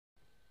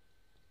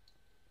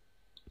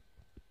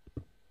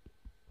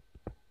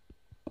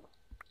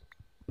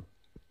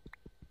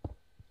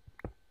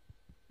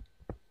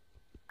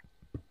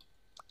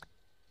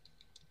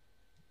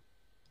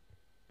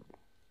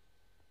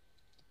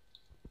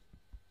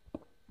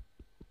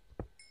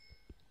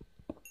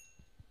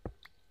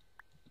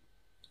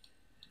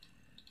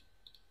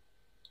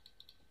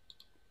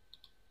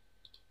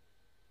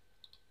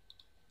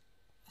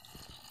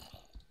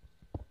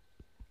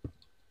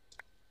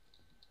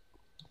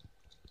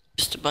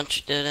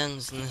bunch of dead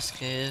ends in this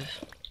cave.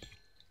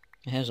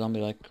 I hear a zombie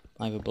like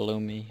either below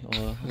me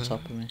or on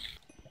top of me.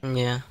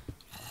 Yeah.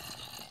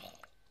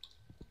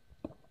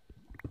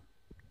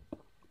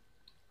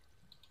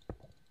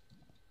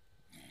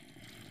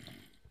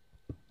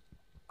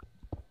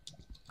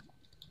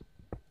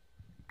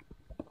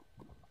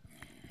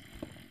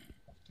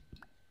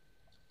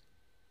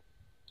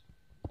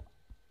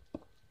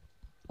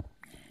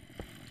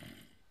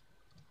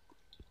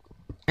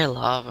 I hear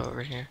lava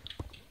over here.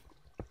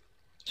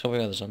 So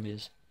where are the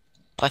zombies?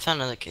 Oh, I found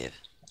another cave.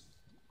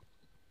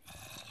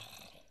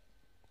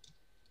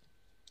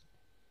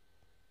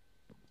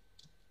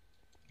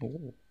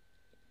 Ooh.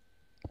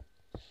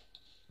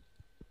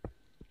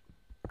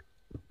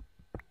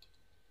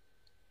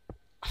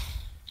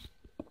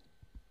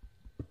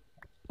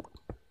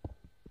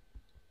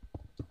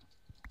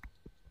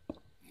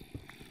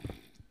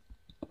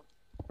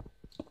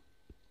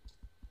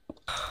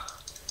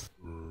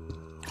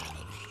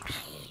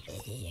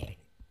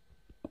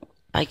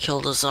 I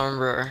killed a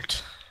zombie.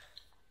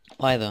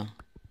 Why though?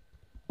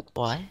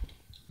 Why?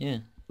 Yeah.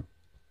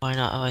 Why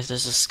not? Oh,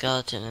 there's a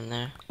skeleton in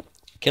there.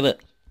 Kill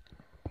it.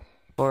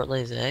 Before it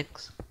lays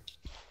eggs.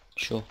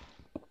 Sure.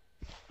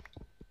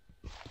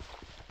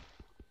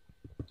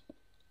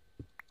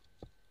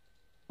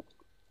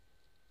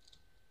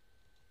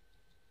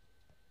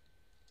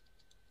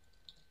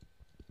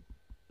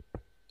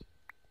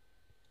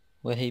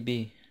 Where he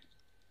be?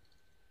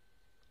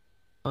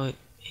 Oh,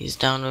 he's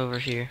down over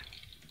here.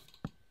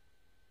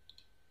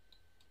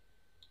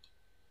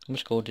 How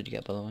much gold did you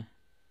get, by the way?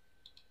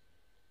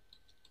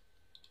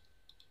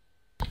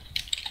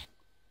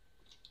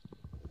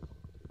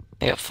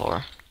 I got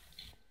 4.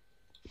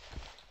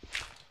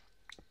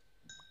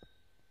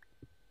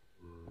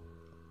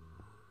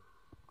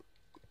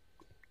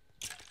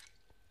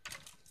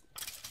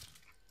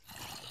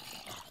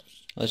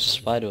 Oh, there's a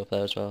spider up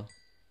there as well.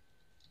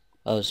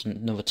 Oh, there's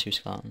another 2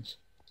 skeletons.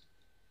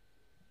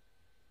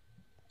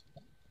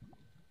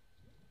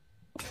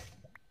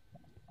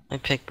 My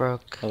pick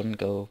broke. I wouldn't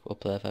go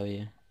up there if I were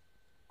you.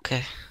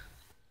 Okay.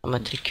 I'm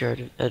gonna take your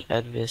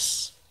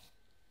advice.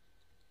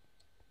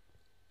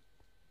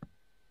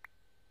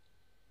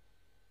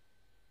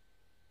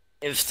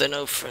 If they're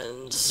no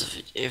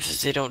friends,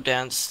 if they don't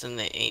dance, then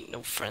they ain't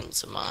no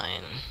friends of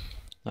mine.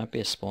 Might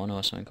be a spawner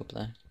or something up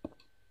there.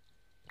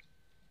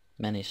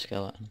 Many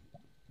skeleton.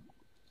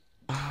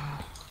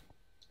 I'm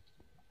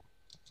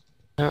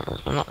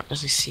not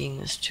really seeing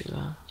this too.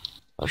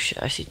 Oh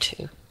shit, I see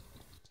 2.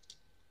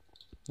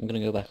 I'm gonna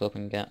go back up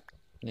and get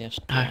the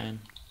extra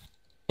iron.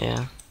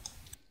 Yeah.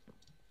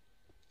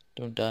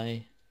 Don't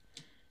die.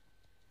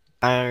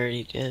 I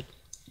already did.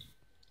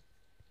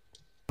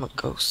 I'm a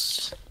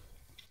ghost.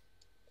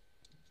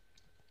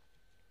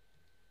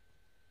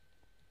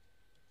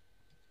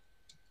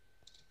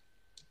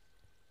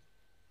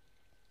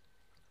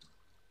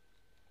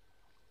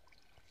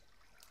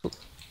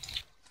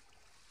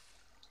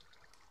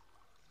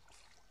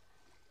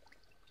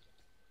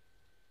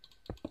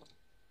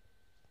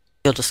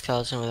 Killed a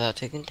skeleton without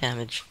taking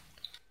damage.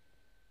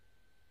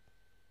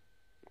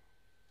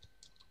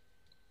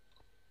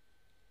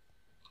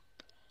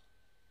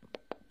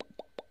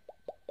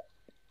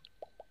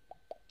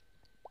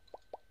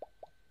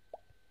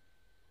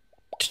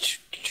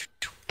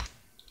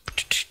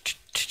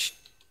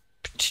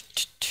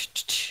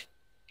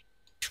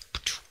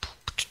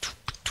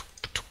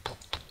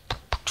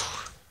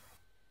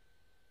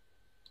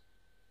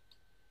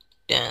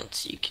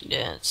 Dance, you can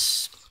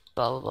dance.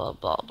 Blah blah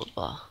blah blah blah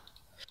blah.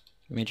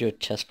 I made you a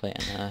chest plate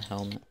and a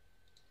helmet.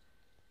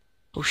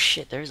 Oh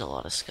shit, there's a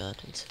lot of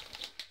skeletons.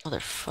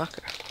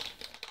 Motherfucker.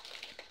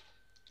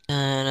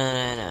 Na na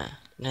na na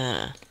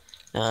na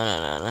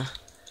na na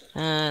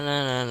na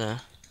na na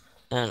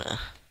na na.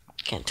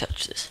 Can't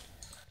touch this.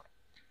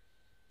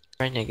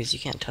 Right, niggas, you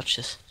can't touch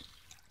this.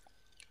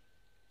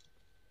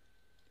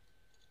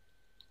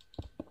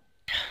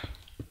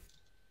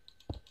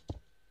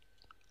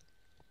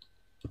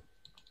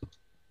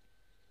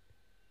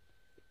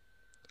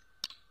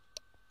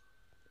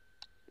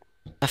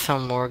 I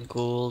found more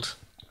gold.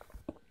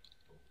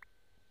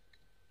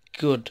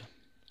 Good.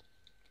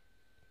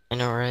 I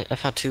know, right? I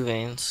found 2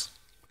 veins.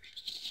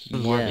 2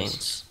 more Yes.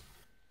 veins.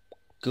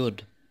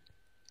 Good.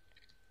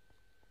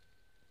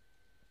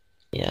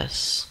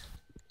 Yes.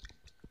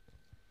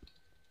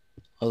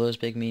 All those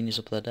big meanies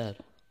up there dead.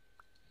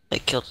 I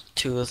killed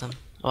 2 of them.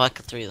 Oh, I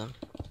killed 3 of them.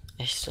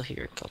 I still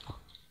hear a couple.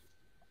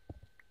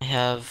 I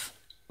have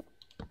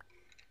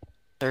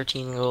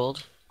 13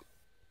 gold.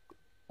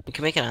 We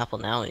can make an apple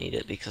now and eat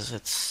it because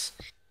it's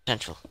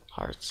potential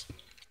hearts.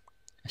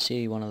 I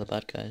see one of the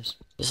bad guys.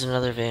 There's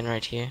another vein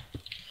right here.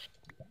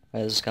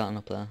 There's a skeleton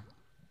up there.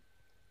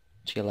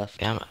 To your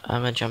left. Yeah,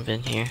 I'm gonna jump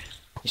in here.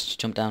 You should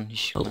jump down, he's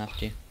shooting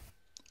after you.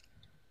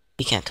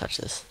 You can't touch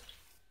this.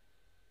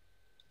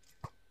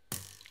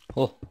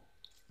 Oh.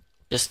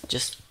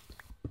 Just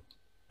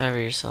cover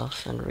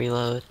yourself and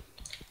reload.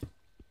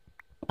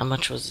 How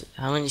much was it?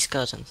 How many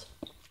skeletons?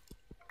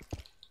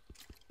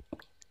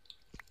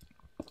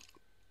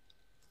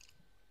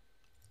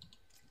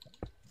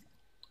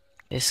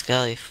 Hey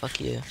Scully, fuck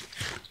you.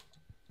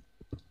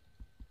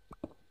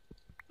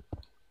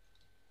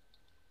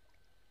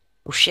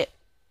 Oh shit.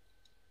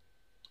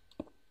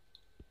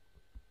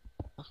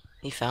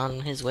 He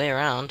found his way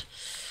around.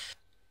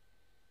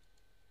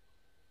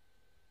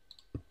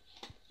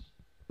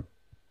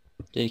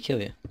 Did he kill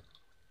you?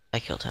 I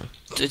killed him.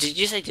 Did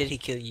you say did he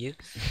kill you?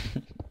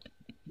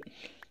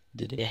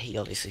 Did he? Yeah, he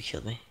obviously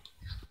killed me.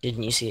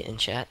 Didn't you see it in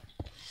chat?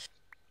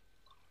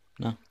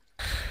 No.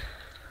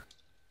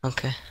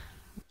 Okay.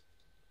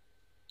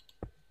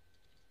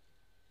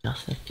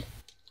 Nothing.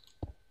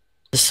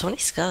 There's so many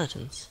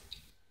skeletons.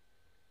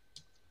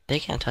 They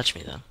can't touch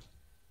me though.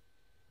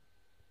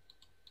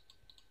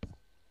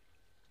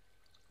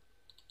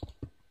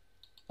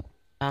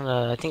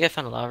 I think I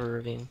found a lava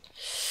ravine.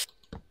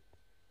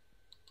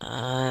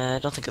 I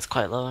don't think it's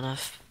quite low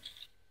enough.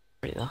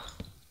 Pretty though.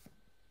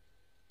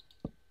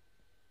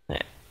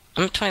 Wait,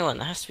 I'm 21,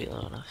 that has to be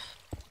low enough.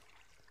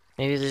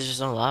 Maybe there's just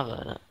no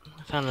lava in it.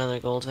 I found another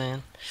gold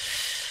vein.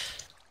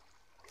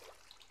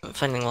 I'm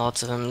finding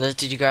lots of them.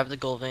 Did you grab the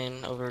gold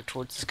vein over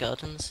towards the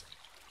skeletons?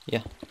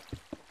 Yeah.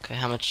 Okay,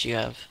 how much do you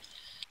have?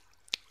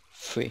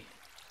 3.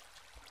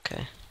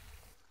 Okay.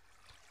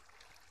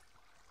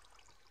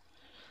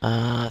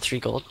 3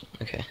 gold?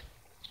 Okay.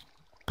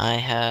 I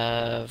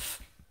have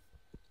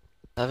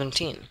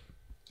 17.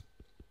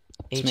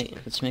 18.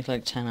 Let's make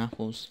like 10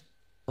 apples.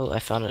 Oh, I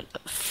found it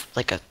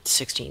like a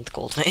 16th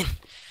gold vein.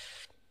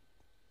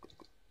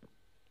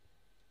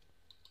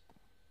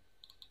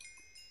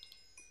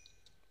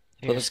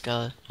 Here's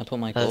got I put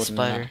my a gold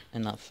spider.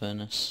 in that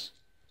furnace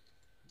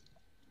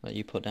that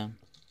you put down.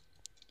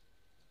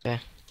 Okay.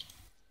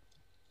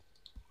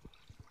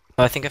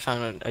 Oh, I think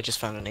I just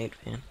found an 8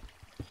 vein.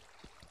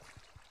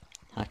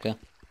 Hacker.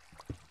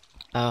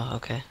 Oh,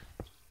 okay.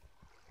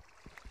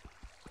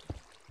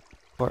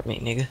 Support me,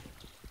 nigga.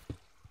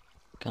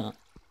 Can't.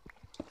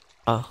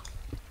 Oh.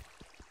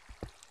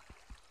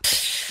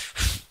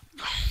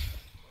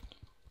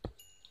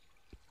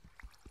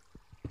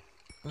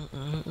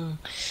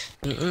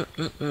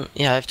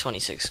 Yeah, I have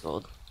 26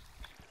 gold.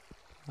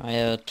 I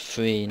had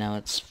 3, now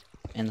it's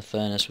in the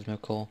furnace with no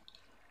coal.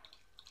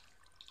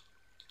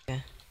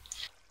 Okay.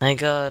 I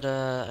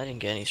didn't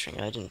get any string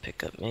I didn't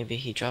pick up. Maybe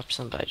he dropped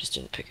some, but I just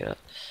didn't pick it up.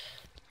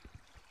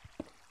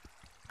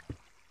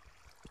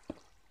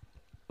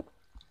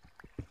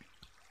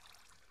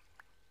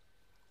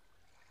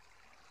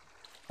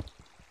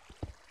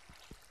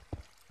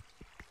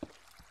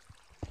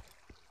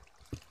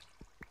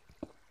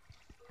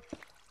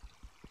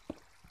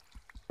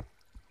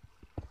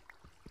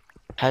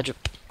 Hydro.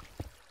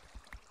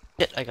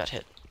 Shit, I got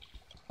hit.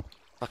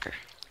 Fucker.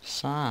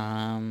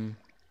 Sam.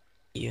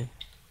 You.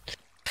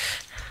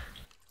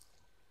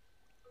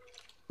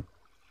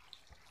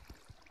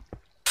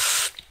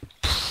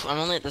 I'm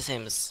only at the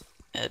same as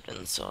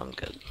Edmund, so I'm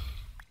good.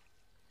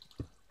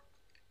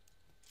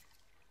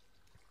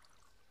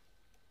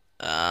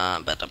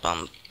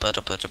 Ba-da-bum,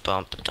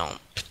 ba-da-ba-da-bum, ba-dum,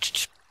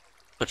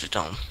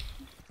 ba-da-dum,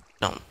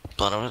 dum,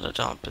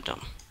 ba-da-ba-da-dum,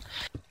 ba-dum.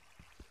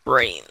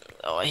 Rain.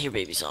 Oh, I hear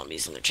baby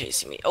zombies and they're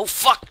chasing me. Oh,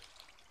 fuck!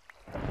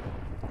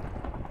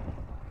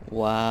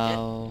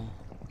 Wow.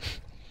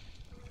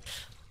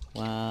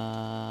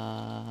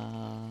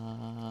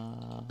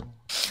 Wow.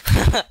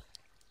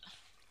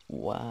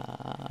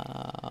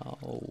 Wow.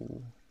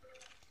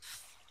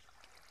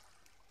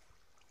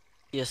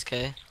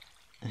 DSK.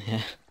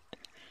 Yeah.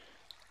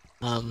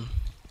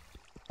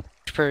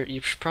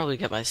 You should probably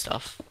get my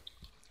stuff.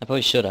 I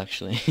probably should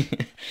actually.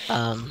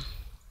 Um,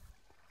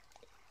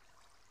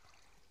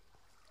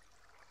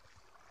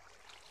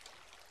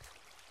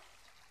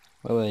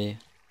 Where were you?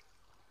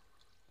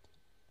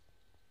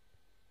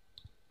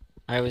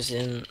 I was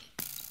in,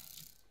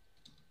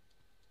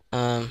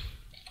 um,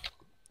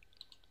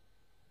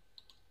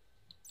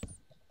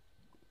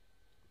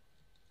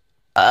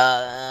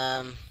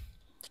 um,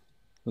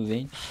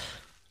 Ravine?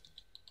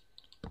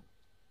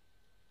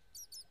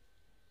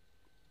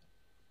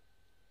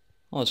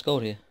 Oh, it's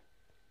gold here.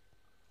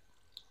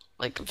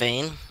 like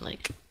vein,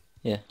 like,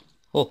 Yeah.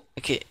 Oh.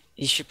 okay,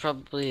 you should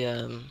probably,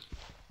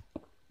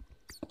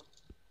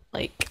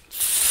 like,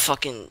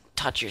 fucking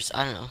touch your,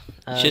 I don't know.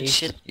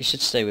 You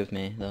should stay with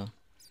me though.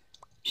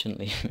 You shouldn't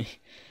leave me.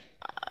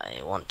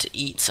 I want to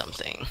eat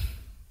something.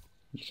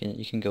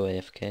 You can go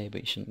AFK,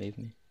 but you shouldn't leave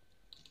me.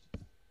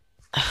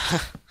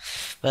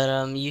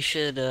 But, you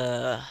should,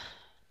 to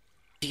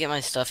get my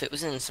stuff, it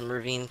was in some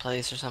ravine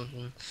place or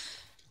something.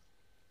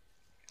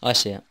 I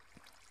see it.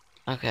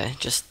 Okay,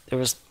 there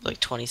was like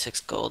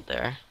 26 gold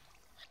there.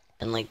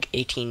 And like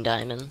 18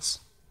 diamonds.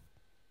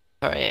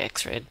 Sorry, I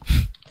X-rayed.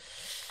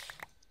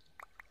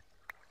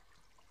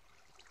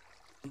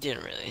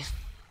 Didn't really.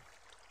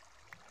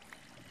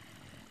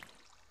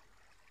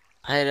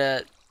 I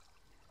had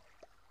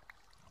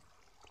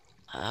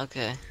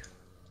okay.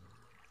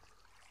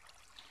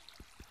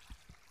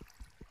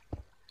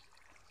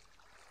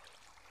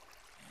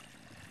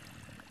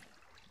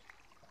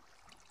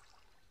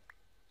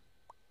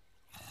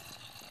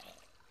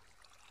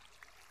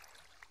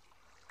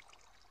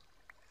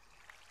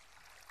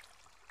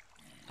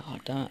 Oh,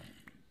 damn it.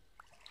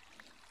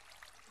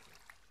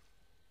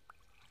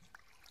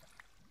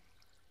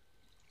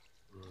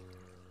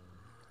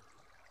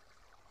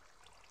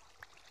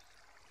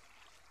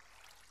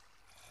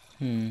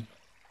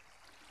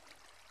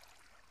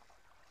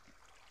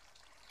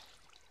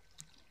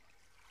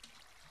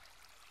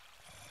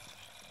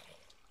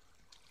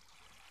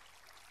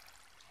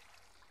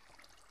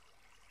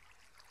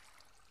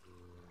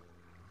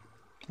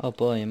 Oh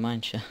boy, a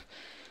mineshaft.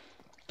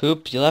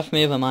 Poop, you left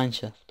me with a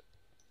mineshaft.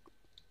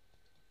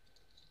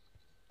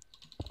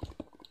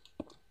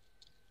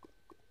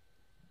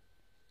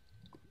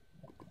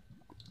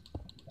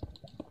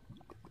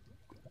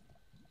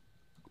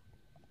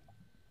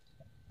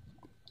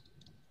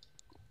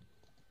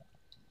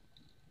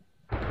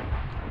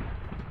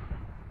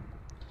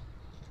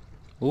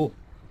 Ooh.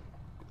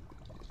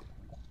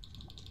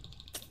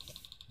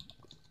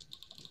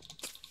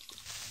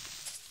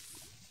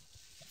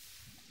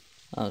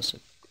 That was a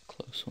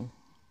close one.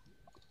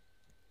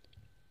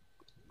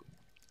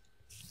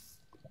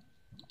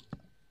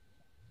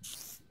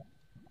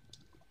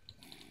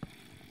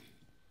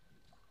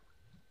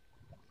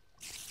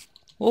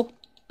 Oh.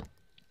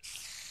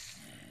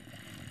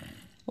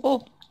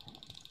 Oh.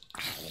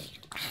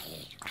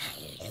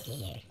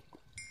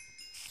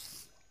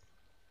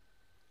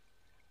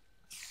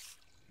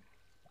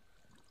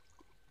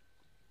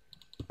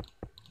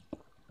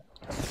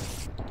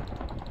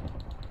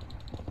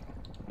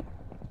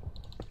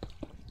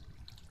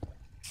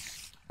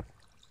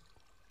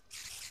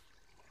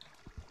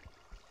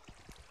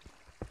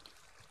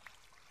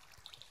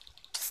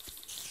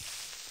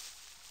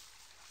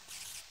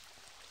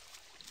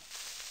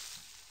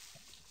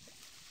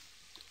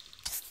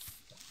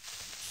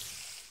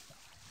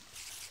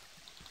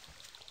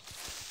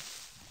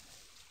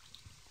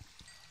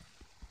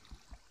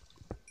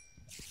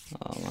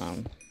 Oh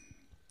man.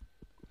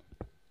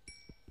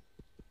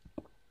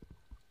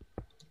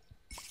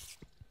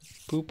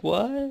 Poop,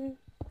 why?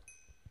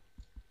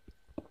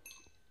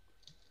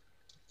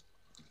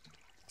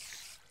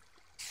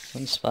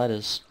 Some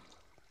spiders.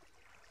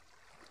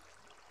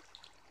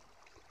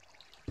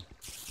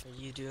 Are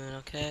you doing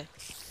okay?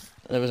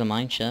 There was a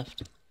mine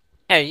shaft.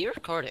 Hey, are you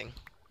recording,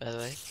 by the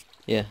way?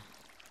 Yeah.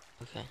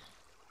 Okay.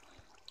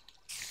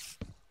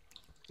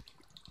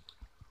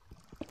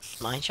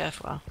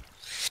 Mineshaft? Wow.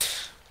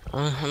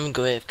 I'm gonna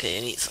go AFK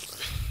and eat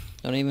something.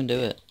 Don't even do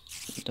it.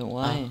 Don't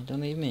why? Oh. Don't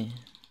leave me.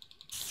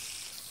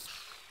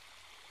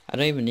 I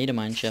don't even need a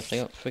mine shaft. I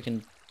got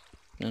freaking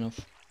enough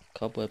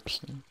cobwebs.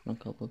 Not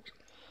cobwebs.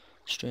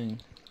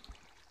 String.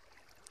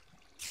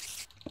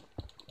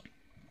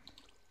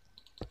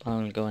 I'm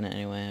gonna go in it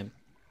anyway.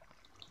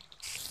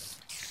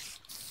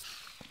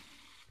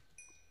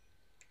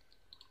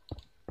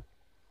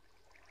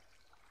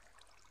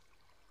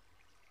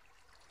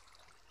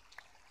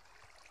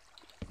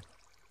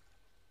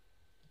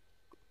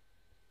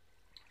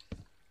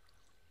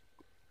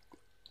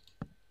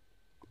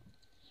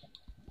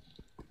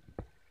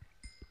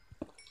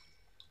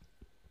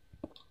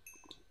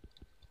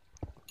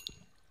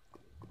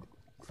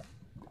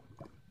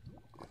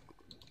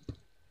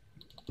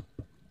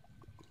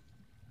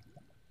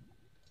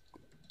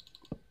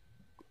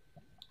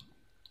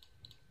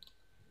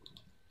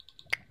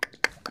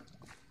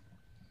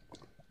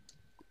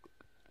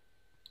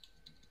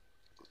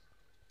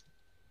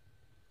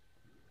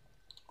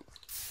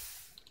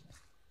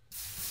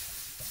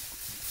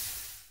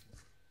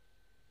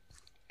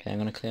 Okay, I'm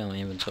gonna clear my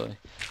inventory.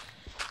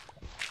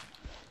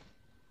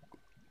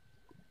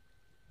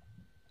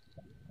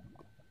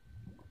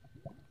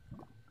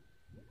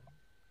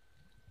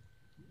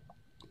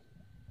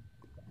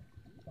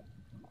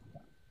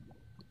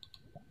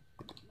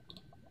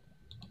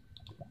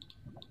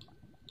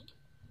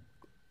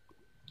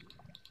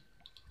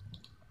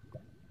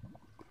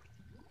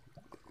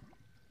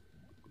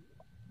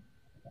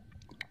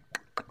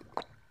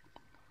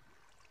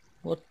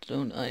 What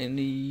don't I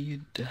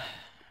need?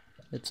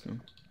 It's no.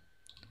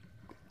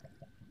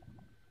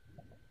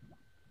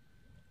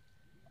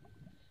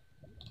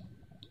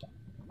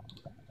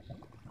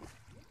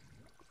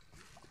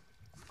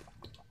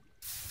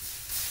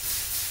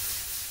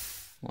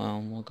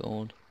 Wow, more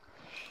gold.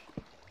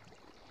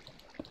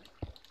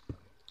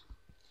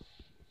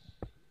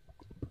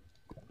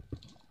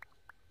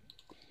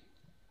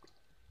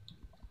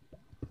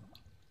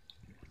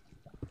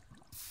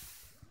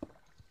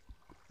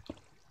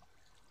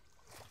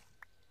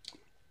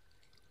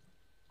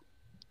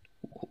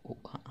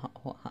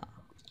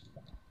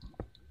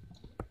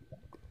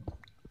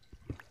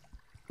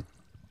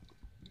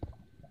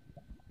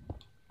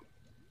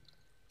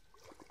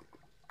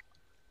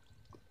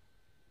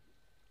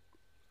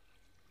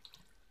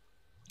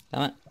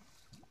 Damn it.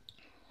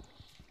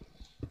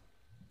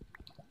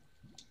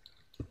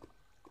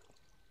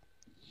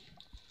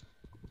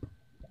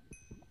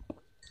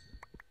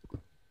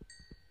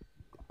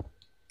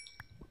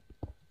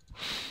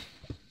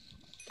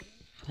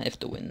 I have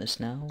to win this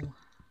now.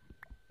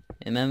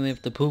 Remember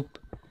of the poop.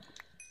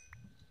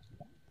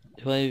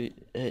 I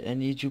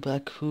need you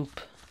back,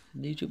 poop. I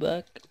need you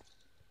back.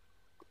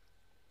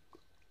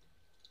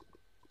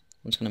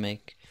 I'm just gonna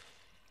make.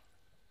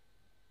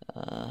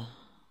 I'm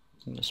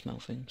gonna smell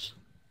things.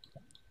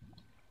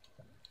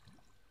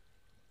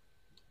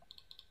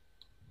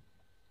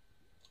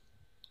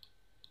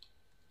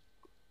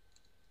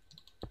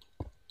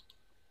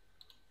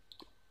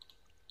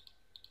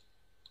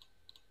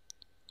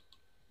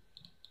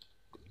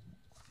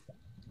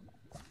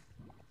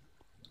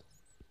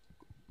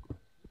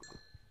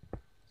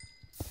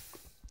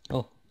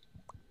 Oh.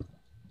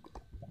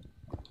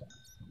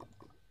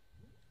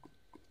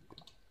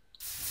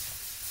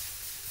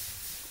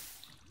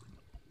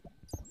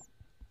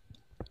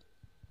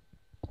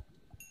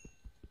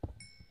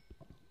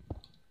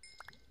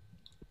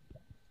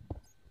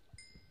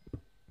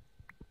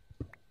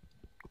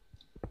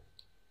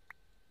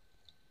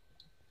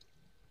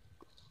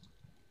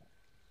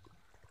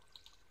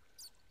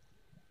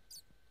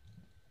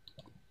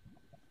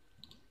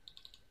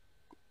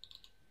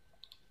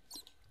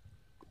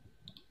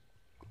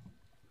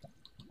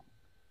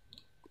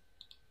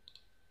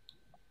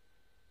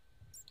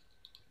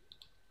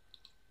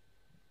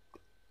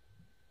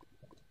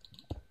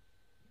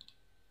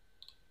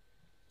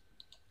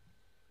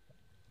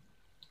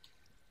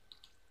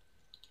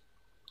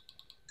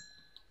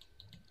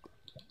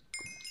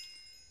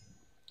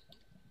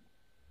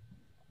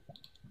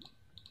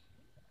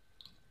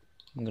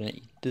 I'm gonna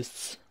eat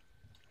this.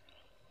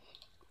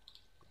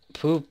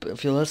 Poop,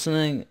 if you're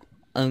listening,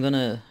 I'm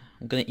gonna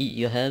eat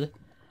your head.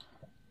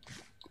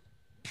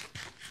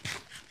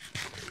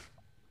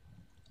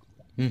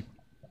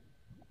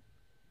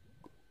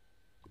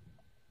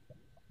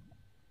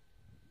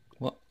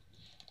 What?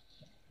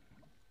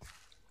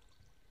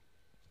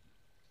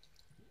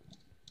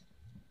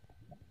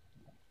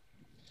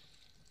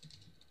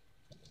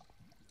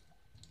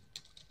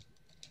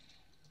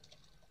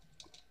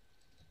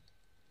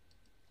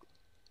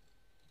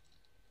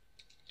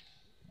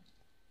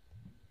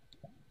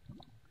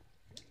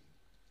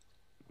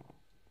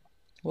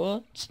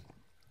 What?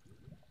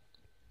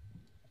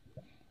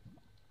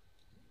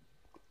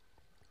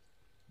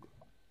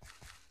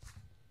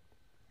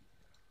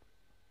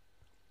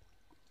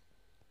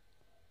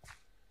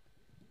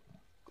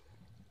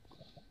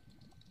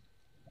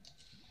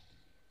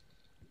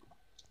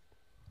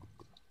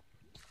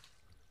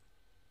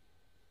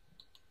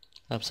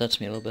 That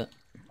upsets me a little bit.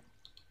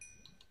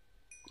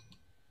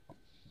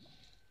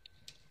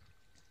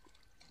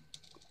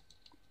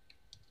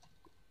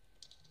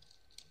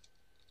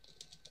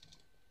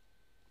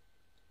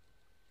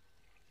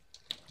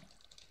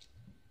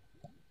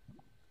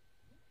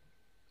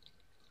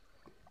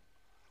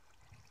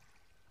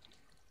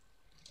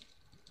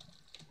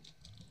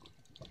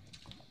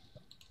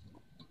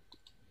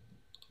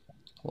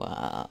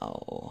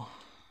 Wow.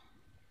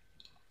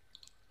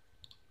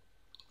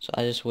 So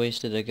I just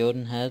wasted a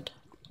golden head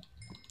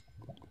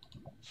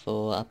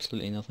for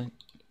absolutely nothing.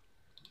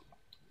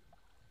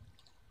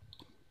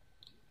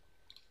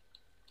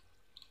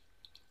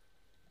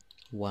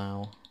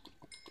 Wow.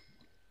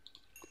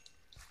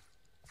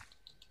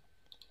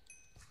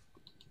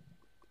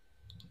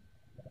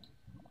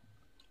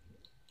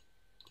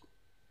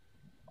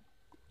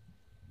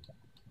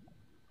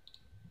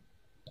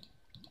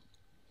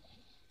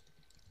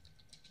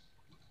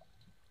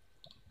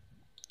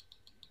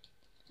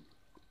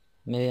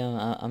 Maybe I'm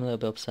a little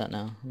bit upset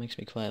now. It makes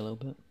me cry a little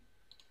bit.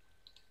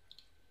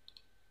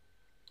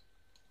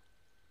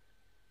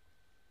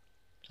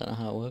 Is that not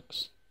how it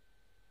works?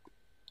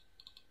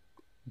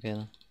 Okay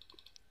then.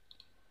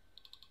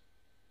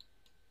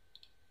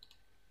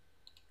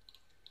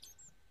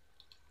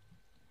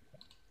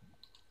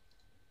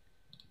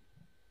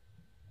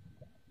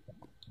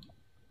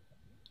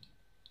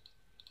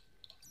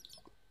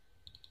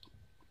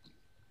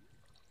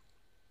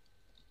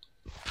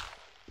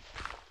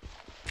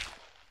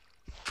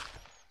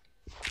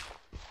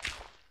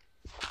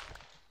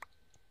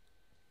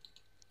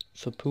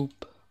 For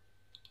poop.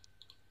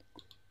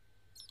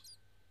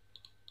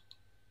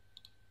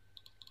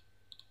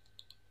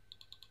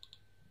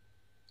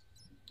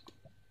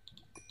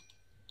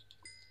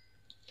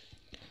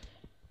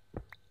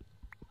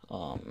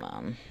 Oh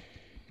man.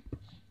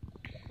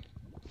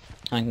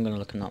 I'm gonna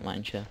look in that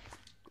mine share.